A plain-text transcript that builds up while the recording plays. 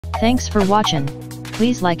Thanks for watching.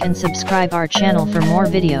 Please like and subscribe our channel for more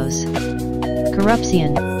videos.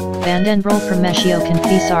 Corrupción, Vandenbroele prometió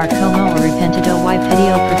confesar como arrepentido y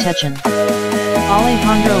pidió protección.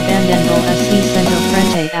 Alejandro Vandenbroele se sentó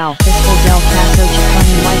frente al fiscal del caso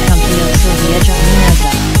Chaconi y cumplió su vieja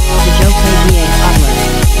amenaza, pidió que hablar.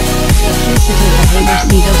 Accusado de haber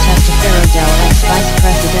sido testaferro del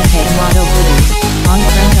ex-vicepresidente Amado Boudou,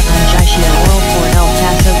 enfrenta un juicio oral por el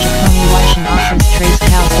caso Chaconi y otras tres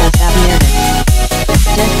causas abiertas.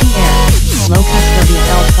 Lo custodia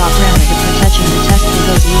el programa de protección de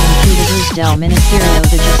testigos y imputados del Ministerio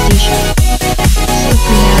de Justicia. Su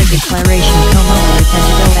primera declaración como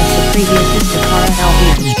arrepentido este previous para el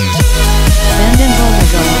viernes. Vandenbroele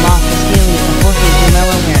llegó a la Fiscalía de Jorge de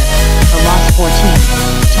Delaware, a las 14,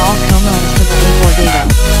 tal como estaba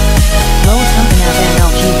acordado. Lo acompañaban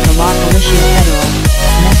el chief de la Policía Federal,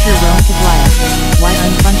 Mr. Ron Catlaya, y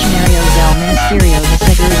un funcionario del Ministerio de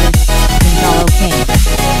Seguridad, Gonzalo Cain.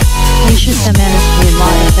 Muchas semanas que la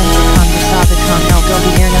defensa conversaba con el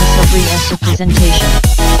gobierno sobre esta presentación.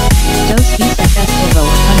 Dos meses estuvo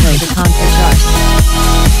a punto de confesarse.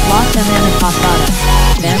 La semana pasada,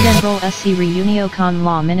 Vandenbroele se reunió con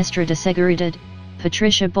la ministra de Seguridad,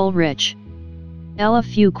 Patricia Bullrich. Ella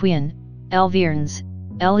fue quien, el viernes,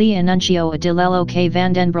 le anunció a Delelo que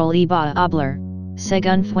Vandenbroele iba a hablar,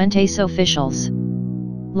 según fuentes oficiales.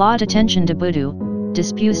 La detención de Boudou,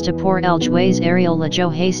 dispuesta por el juez Ariel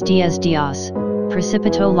Lajo hace 10 días,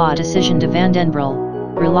 precipitó la decisión de Vandenbroele,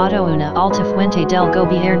 relató una alta fuente del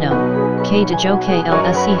gobierno, que dijo que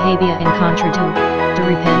él se había encontrado, de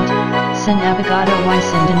repente, sin abogado y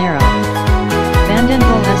sin dinero.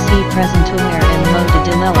 Vandenbroele se presentó en lo de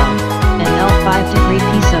Delelo, en el 5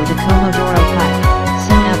 piso de Comodoro Pi,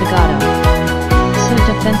 sin abogado. Su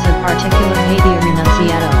defensa particular había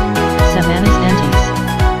renunciado, semanas antes.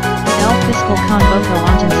 El fiscal convocó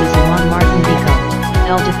entonces a Juan Martín Vico,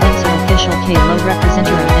 el defensa oficial que lo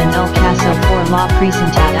representará en el caso por la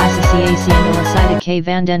presentada asociación ilícita que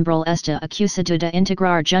Vandenbroele está acusado de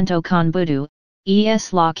integrar junto con Boudou,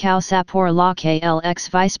 es la causa por la que el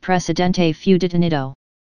ex-vicepresidente fue detenido.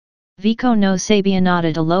 Vico no sabía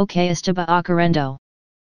nada de lo que estaba ocurriendo.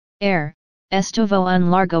 Estuvo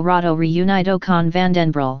un largo rato reunido con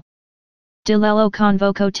Vandenbroele. Delelo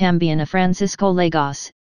convocó también a Francisco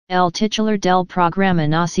Lagos, el titular del Programa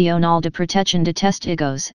Nacional de Protección de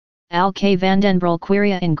Testigos, al que Vandenbroele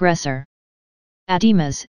quería ingresar.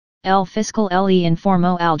 Además, el fiscal le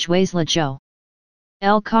informó al juez Lajo.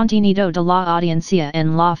 El contenido de la audiencia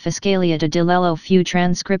en la Fiscalía de Delelo fue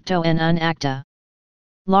transcripto en un acta.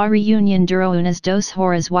 La reunión duró unas 2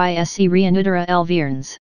 horas y se reanudará el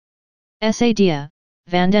viernes. Ese día,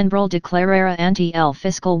 Vandenbroele declarará ante el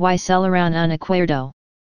fiscal y celebran un acuerdo.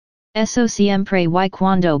 Eso siempre y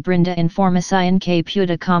cuando brinda información que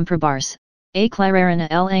pueda comprobarse, aclararán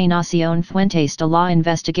a la nación fuentes de la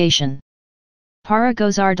investigación. Para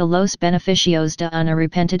gozar de los beneficios de un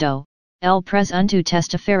arrepentido, el presunto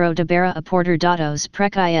testaferro deberá aportar datos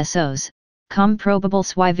precisos,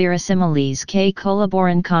 comprobables y verosímiles que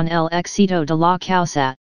colaboren con el éxito de la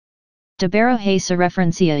causa. Deberá hacer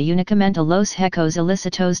referencia únicamente a los hechos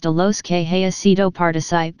ilícitos de los que haya sido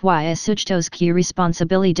partícipe y a sujetos que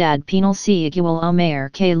responsabilidad penal sea igual o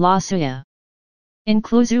mayor que la suya.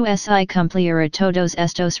 Incluso si cumpliera todos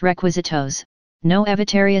estos requisitos, no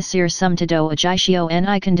evitaría ser sometido a juicio en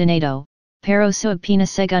condenado, pero su pena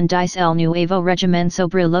según dice el nuevo régimen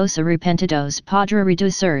sobre los arrepentidos podrá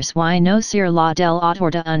reducirse y no ser la del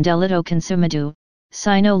autor de un delito consumado,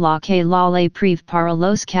 sino la que la ley prevé para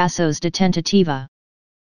los casos de tentativa.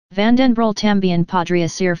 Vandenbroele también podría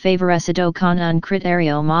ser favorecido con un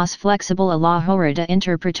criterio más flexible a la hora de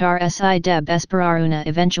interpretar si debe esperar una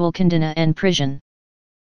eventual condena en prisión.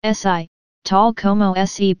 Si, tal como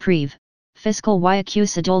se prevé, fiscal y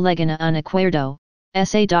acusado llegan a un acuerdo,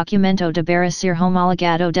 ese documento deberá ser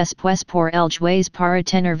homologado después por el juez para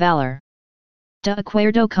tener valor. De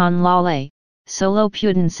acuerdo con la ley, solo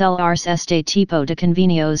pueden celebrarse este tipo de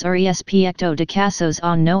convenios respecto de casos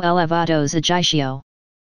no elevados a juicio.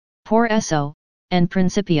 Por eso, en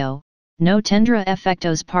principio, no tendrá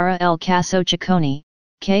efectos para el caso Chaconi,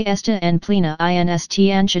 que está en plena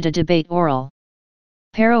instancia de debate oral.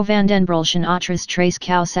 Pero Vandenbroele son otras 3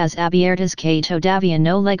 causas abiertas que todavía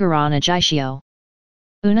no llegarán a juicio.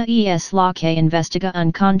 Una es la que investiga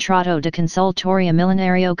un contrato de consultorio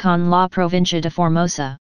milenario con la provincia de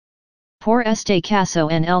Formosa. Por este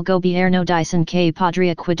caso en el gobierno dicen que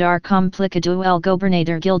podría quedar complicado el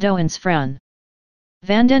gobernador Gildo Insfrán.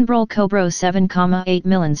 Vandenbroele cobró 7,8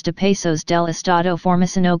 millones de pesos del Estado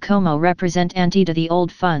Formosano como representante de the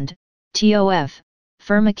Old Fund, TOF,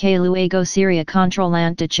 firma que luego seria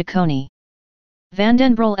controlante de Chaconi.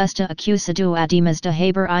 Vandenbroele está acusado además de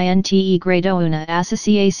haber integrado una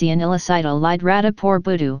asociación ilícita liderada por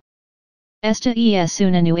Boudou. Esta es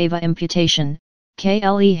una nueva imputación, que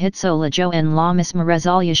le hizo la en la misma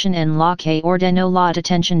resolución en la que ordenó la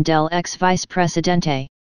detención del ex vicepresidente.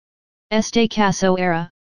 Este caso era,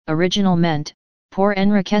 originalmente, por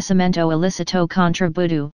enriquecimiento ilícito contra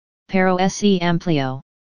Boudou, pero se amplió.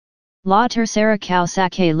 La tercera causa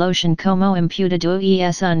que lotion como imputado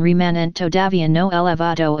es un remanente todavía no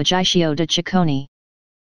elevado a juicio de Chaconi.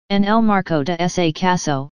 En el marco de ese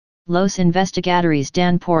caso, los investigadores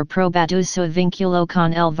dan por probado su vínculo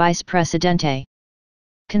con el vicepresidente.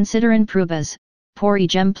 Consideran pruebas, por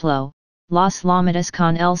ejemplo, las llamadas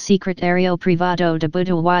con el secretario privado de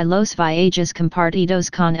Boudou y los viajes compartidos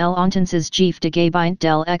con el entonces jefe de gabinete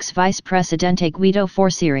del ex vicepresidente Guido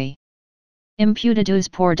Forcieri. Imputados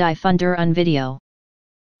por difundir un video.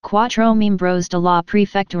 Cuatro miembros de la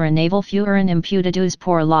prefectura naval fueron imputados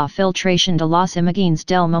por la filtración de las imágenes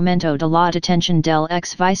del momento de la detención del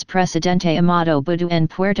ex vicepresidente Amado Boudou en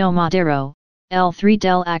Puerto Madero, el 3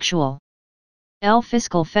 del actual. El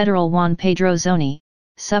fiscal federal Juan Pedro Zoni,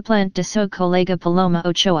 suplente de su colega Paloma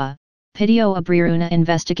Ochoa, pidió abrir una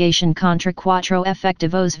investigación contra cuatro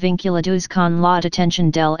efectivos vinculados con la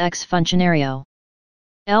detención del ex funcionario.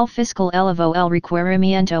 El fiscal elevó el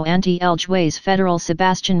requerimiento ante el juez federal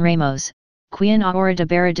Sebastián Ramos, quien ahora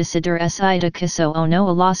deberá decidir si de caso o no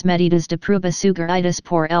a las medidas de prueba sugeridas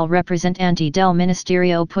por el representante del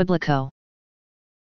Ministerio Público.